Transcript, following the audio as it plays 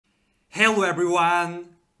Hello everyone,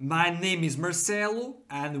 my name is Marcelo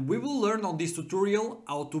and we will learn on this tutorial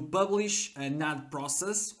how to publish an ad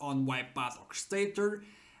process on UiPath Orchestrator,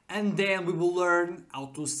 and then we will learn how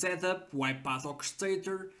to set up UiPath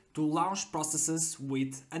Orchestrator to launch processes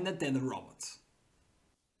with Unattended robot.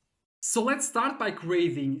 So let's start by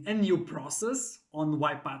creating a new process on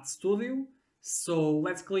UiPath Studio. So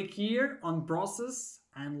let's click here on process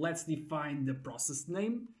and let's define the process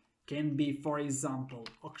name. Can be, for example,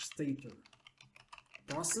 Orchestrator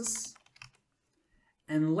process,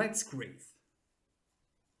 and let's create.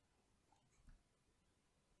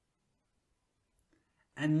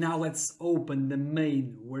 And now let's open the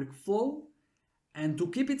main workflow, and to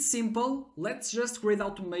keep it simple, let's just create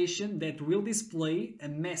automation that will display a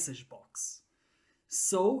message box.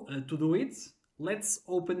 So to do it, let's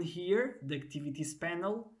open here the activities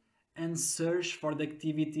panel and search for the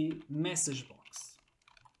activity message box.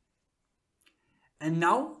 And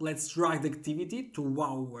now let's drag the activity to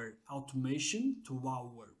our automation, to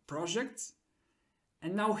our project.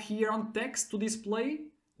 And now here on text to display,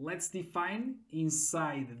 let's define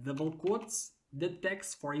inside double quotes the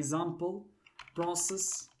text, for example,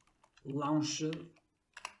 process launched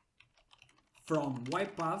from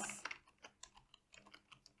UiPath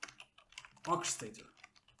Orchestrator.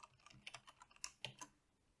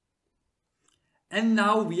 And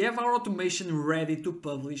now we have our automation ready to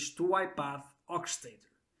publish to UiPath Orchestrator.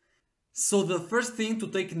 So the first thing to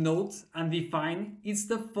take note and define is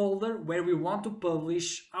the folder where we want to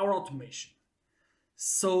publish our automation.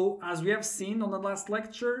 So as we have seen on the last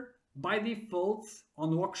lecture, by default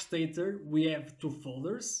on Orchestrator we have two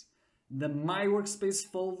folders, the My Workspace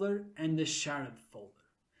folder and the Shared folder.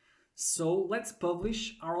 So let's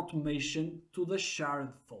publish our automation to the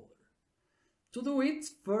Shared folder. To do it,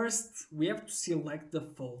 first we have to select the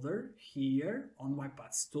folder here on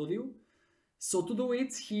UiPath Studio. So to do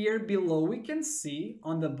it, here below we can see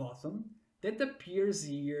on the bottom that appears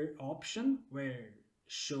here option where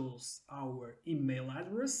shows our email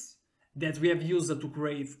address that we have used to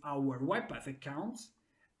create our UiPath account.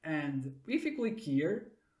 And if we click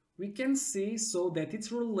here, we can see so that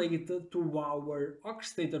it's related to our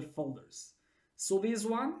Orchestrator folders. So this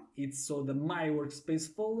one, it's so the My Workspace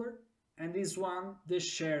folder, and this one, the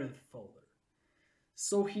Shared folder.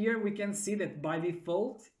 So here we can see that by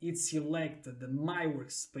default it selected the My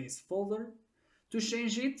Workspace folder. To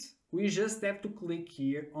change it, we just have to click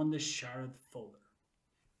here on the Shared folder.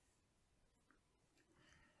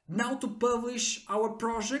 Now to publish our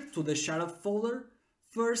project to the Shared folder,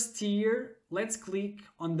 first here let's click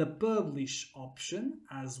on the Publish option,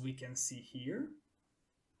 as we can see here.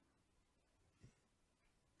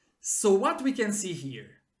 So what we can see here?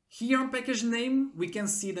 Here on package name, we can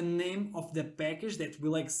see the name of the package that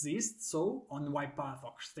will exist, so on UiPath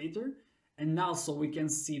Orchestrator, and also we can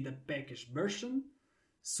see the package version.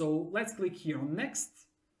 So let's click here on next.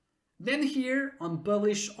 Then here on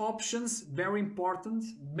publish options, very important,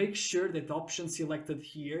 make sure that option selected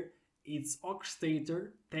here is Orchestrator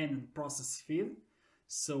tenant process feed.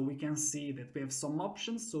 So we can see that we have some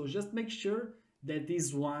options, so just make sure that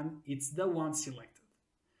this one, it's the one selected.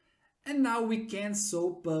 And now we can so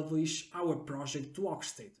publish our project to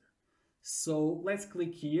Orchestrator. So let's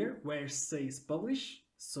click here where it says publish,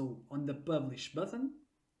 so on the publish button.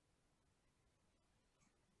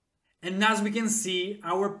 And as we can see,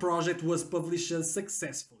 our project was published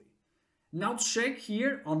successfully. Now to check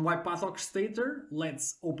here on UiPath Orchestrator,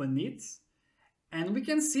 let's open it. And we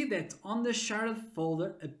can see that on the Shared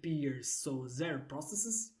folder appears so 0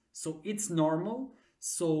 processes, so it's normal.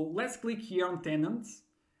 So let's click here on tenant.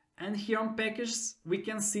 And here on packages, we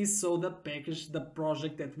can see so the package, the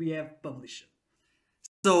project that we have published.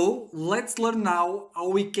 So let's learn now how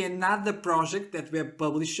we can add the project that we have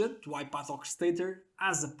published to UiPath Orchestrator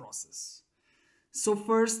as a process. So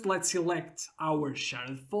first let's select our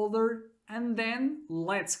Shared folder and then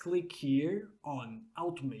let's click here on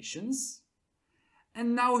Automations.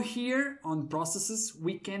 And now here on Processes,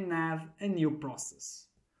 we can add a new process.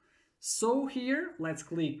 So here let's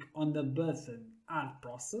click on the button Add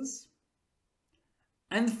Process.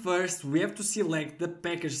 And first we have to select the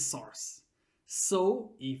package source.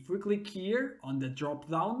 So if we click here on the drop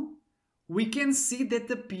down, we can see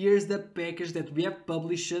that appears the package that we have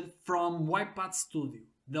published from UiPath Studio,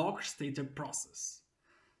 the Orchestrator process.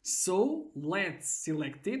 So let's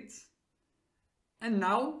select it. And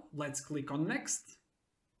now let's click on Next.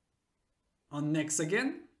 On Next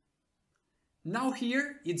again. Now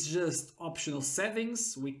here it's just optional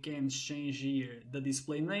settings. We can change here the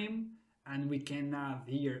display name and we can have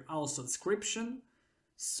here also description.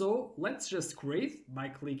 So let's just create by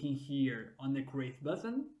clicking here on the create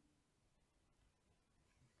button.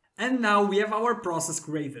 And now we have our process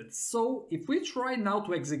created. So if we try now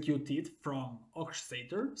to execute it from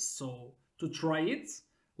Orchestrator, so to try it,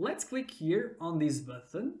 let's click here on this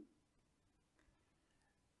button.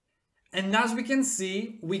 And as we can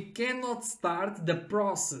see, we cannot start the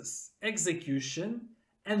process execution.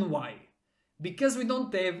 And why? Because we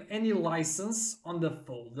don't have any license on the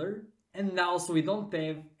folder, and also we don't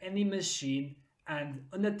have any machine and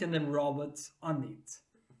unattended robot on it.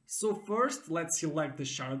 So first let's select the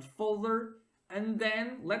shared folder, and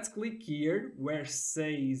then let's click here where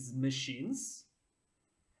says machines.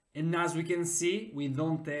 And as we can see, we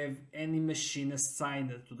don't have any machine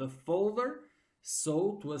assigned to the folder.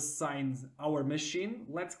 So to assign our machine,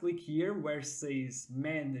 let's click here where says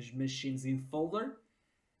manage machines in folder.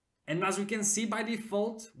 And as we can see, by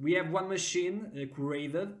default, we have one machine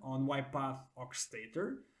created on UiPath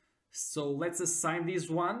Orchestrator. So let's assign this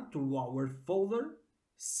one to our folder.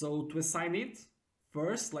 So to assign it,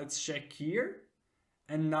 first let's check here.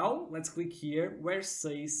 And now let's click here where it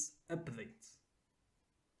says update.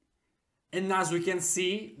 And as we can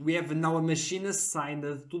see, we have now a machine assigned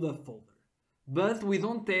to the folder. But we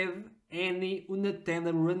don't have any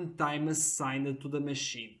unattended runtime assigned to the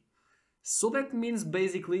machine. So that means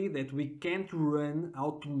basically that we can't run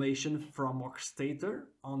automation from Orchestrator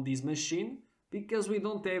on this machine because we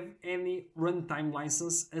don't have any runtime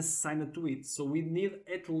license assigned to it. So we need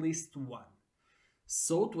at least one.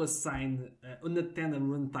 So to assign unattended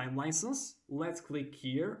runtime license, let's click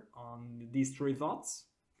here on these three dots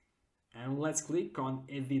and let's click on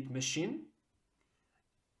edit machine.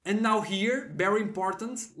 And now here, very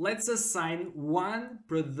important, let's assign one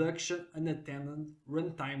production unattended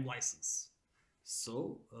runtime license.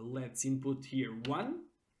 So let's input here one,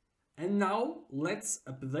 and now let's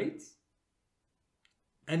update.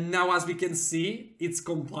 And now as we can see, it's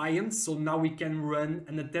compliant, so now we can run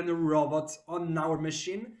an unattended robot on our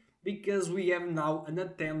machine because we have now an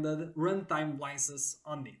unattended runtime license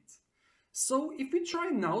on it. So if we try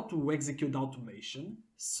now to execute automation,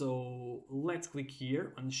 so let's click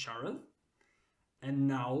here on shared, and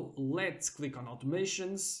now let's click on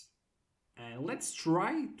automations, and let's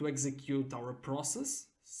try to execute our process.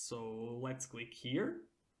 So let's click here,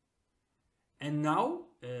 and now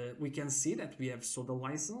we can see that we have sold a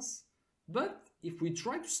license. But if we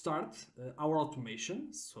try to start our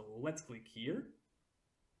automation, so let's click here,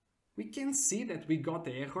 we can see that we got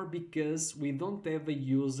the error because we don't have a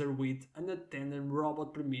user with unattended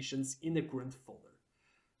robot permissions in the current folder.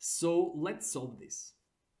 So let's solve this.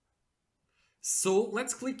 So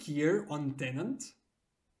let's click here on tenant.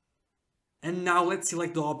 And now let's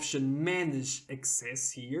select the option manage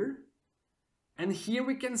access here. And here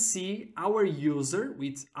we can see our user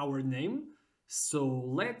with our name. So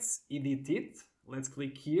let's edit it. Let's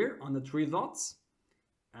click here on the three dots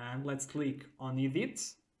and let's click on edit.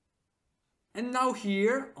 And now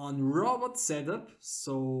here on robot setup,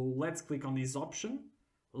 so let's click on this option.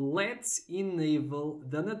 Let's enable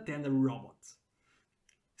the unattended robot.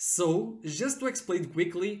 So just to explain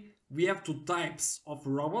quickly, we have two types of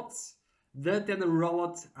robots, the attended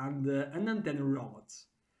robot and the unattended robot.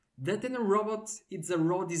 The attended robot is a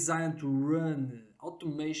robot designed to run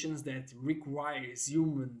automations that requires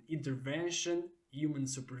human intervention, human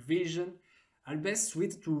supervision, are best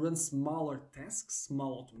suited to run smaller tasks,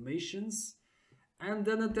 small automations. And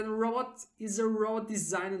the unattended robot is a robot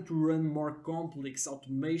designed to run more complex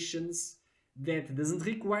automations that doesn't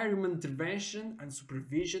require human intervention and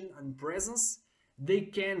supervision and presence. They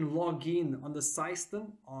can log in on the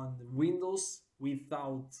system on Windows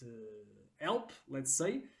without help, let's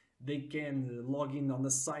say. They can log in on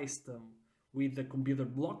the system with the computer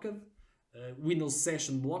blocked, Windows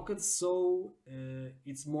session blocked, so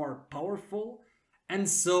it's more powerful. And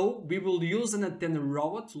so we will use an unattended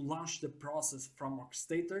robot to launch the process from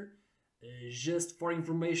Orchestrator. Just for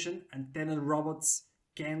information, unattended robots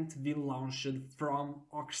can't be launched from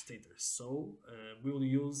Orchestrator. So we will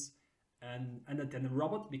use an unattended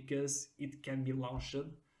robot because it can be launched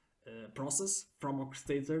process from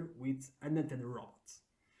Orchestrator with an unattended robot.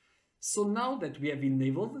 So now that we have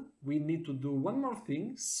enabled, we need to do one more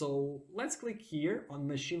thing. So let's click here on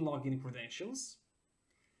machine login credentials.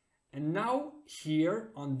 And now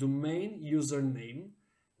here on domain username,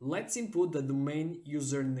 let's input the domain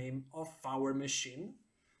username of our machine.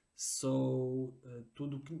 So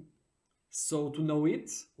to know it,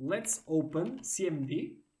 let's open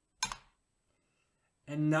CMD.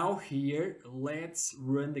 And now here, let's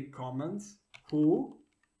run the command who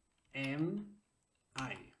am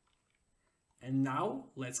I. And now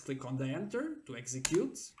let's click on the enter to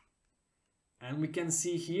execute. And we can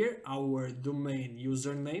see here our domain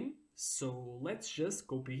username. So let's just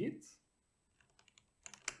copy it.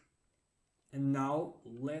 And now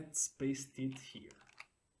let's paste it here.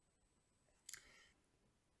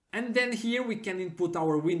 And then here we can input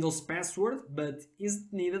our Windows password, but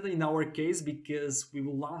isn't needed in our case because we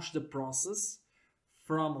will launch the process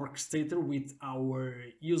from Orchestrator with our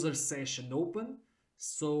user session open.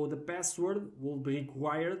 So the password will be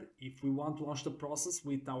required if we want to launch the process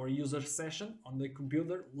with our user session on the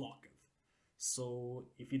computer locked. So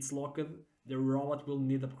if it's locked, the robot will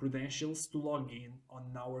need the credentials to log in on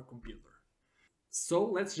our computer. So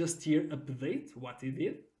let's just here update what it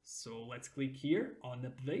did. So let's click here on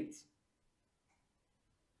update.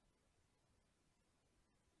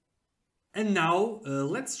 And now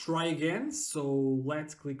let's try again. So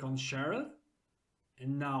let's click on shared.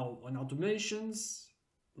 And now on automations,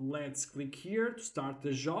 let's click here to start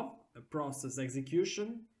the job, a process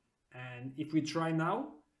execution. And if we try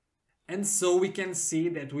now, and so we can see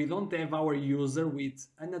that we don't have our user with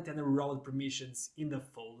unattended robot permissions in the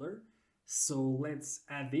folder. So let's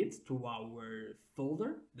add it to our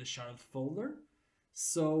folder, the shared folder.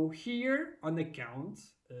 So here on account,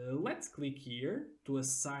 let's click here to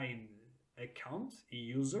assign account, a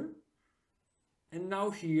user. And now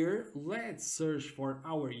here, let's search for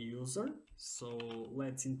our user. So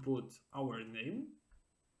let's input our name.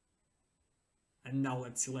 And now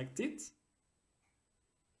let's select it.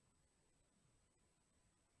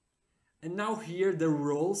 And now here the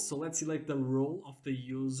role, so let's select the role of the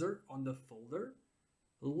user on the folder.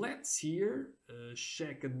 Let's here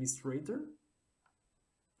check administrator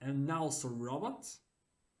and now also robot.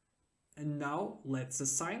 And now let's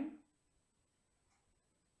assign.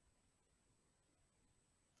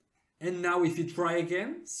 And now if you try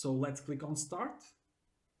again, so let's click on start.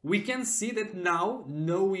 We can see that now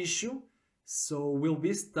no issue. So will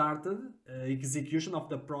be started execution of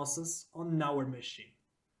the process on our machine.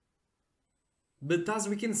 But as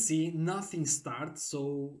we can see, nothing starts,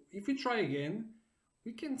 so if we try again,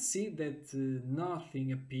 we can see that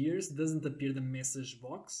nothing appears, doesn't appear the message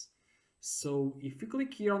box. So if we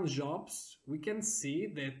click here on jobs, we can see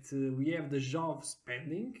that we have the jobs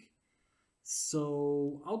pending.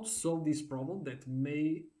 So how to solve this problem that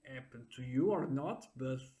may happen to you or not,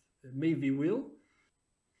 but maybe will.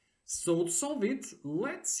 So to solve it,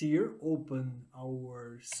 let's here open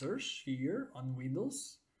our search here on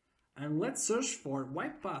Windows. And let's search for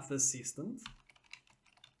UiPath Assistant.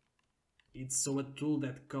 It's so a tool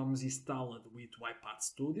that comes installed with UiPath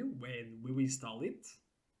Studio when we install it.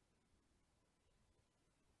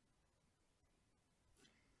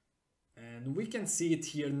 And we can see it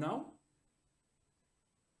here now.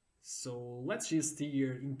 So let's just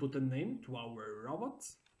here input a name to our robot.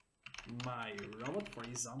 My robot, for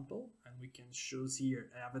example. And we can choose here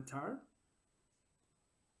avatar.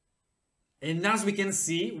 And as we can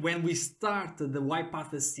see, when we started the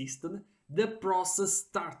UiPath Assistant, the process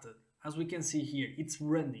started. As we can see here, it's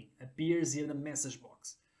running, appears in the message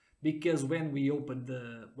box. Because when we open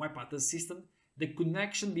the UiPath Assistant, the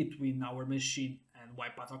connection between our machine and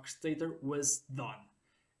UiPath Orchestrator was done.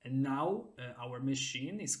 And now our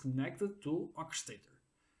machine is connected to Orchestrator.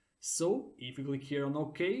 So if you click here on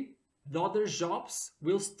OK, the other jobs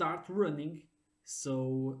will start running.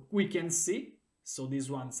 So we can see, so this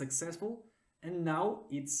one successful. And now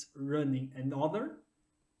it's running another,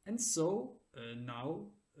 and so now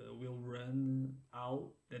we'll run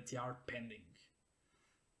all that are pending.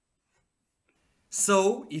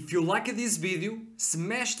 So if you liked this video,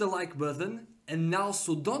 smash the like button, and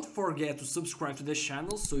also don't forget to subscribe to the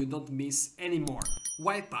channel so you don't miss any more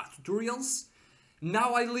UiPath tutorials.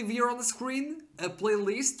 Now I leave here on the screen a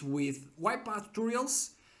playlist with UiPath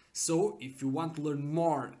tutorials, so if you want to learn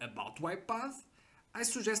more about UiPath, I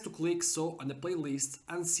suggest to click so on the playlist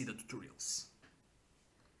and see the tutorials.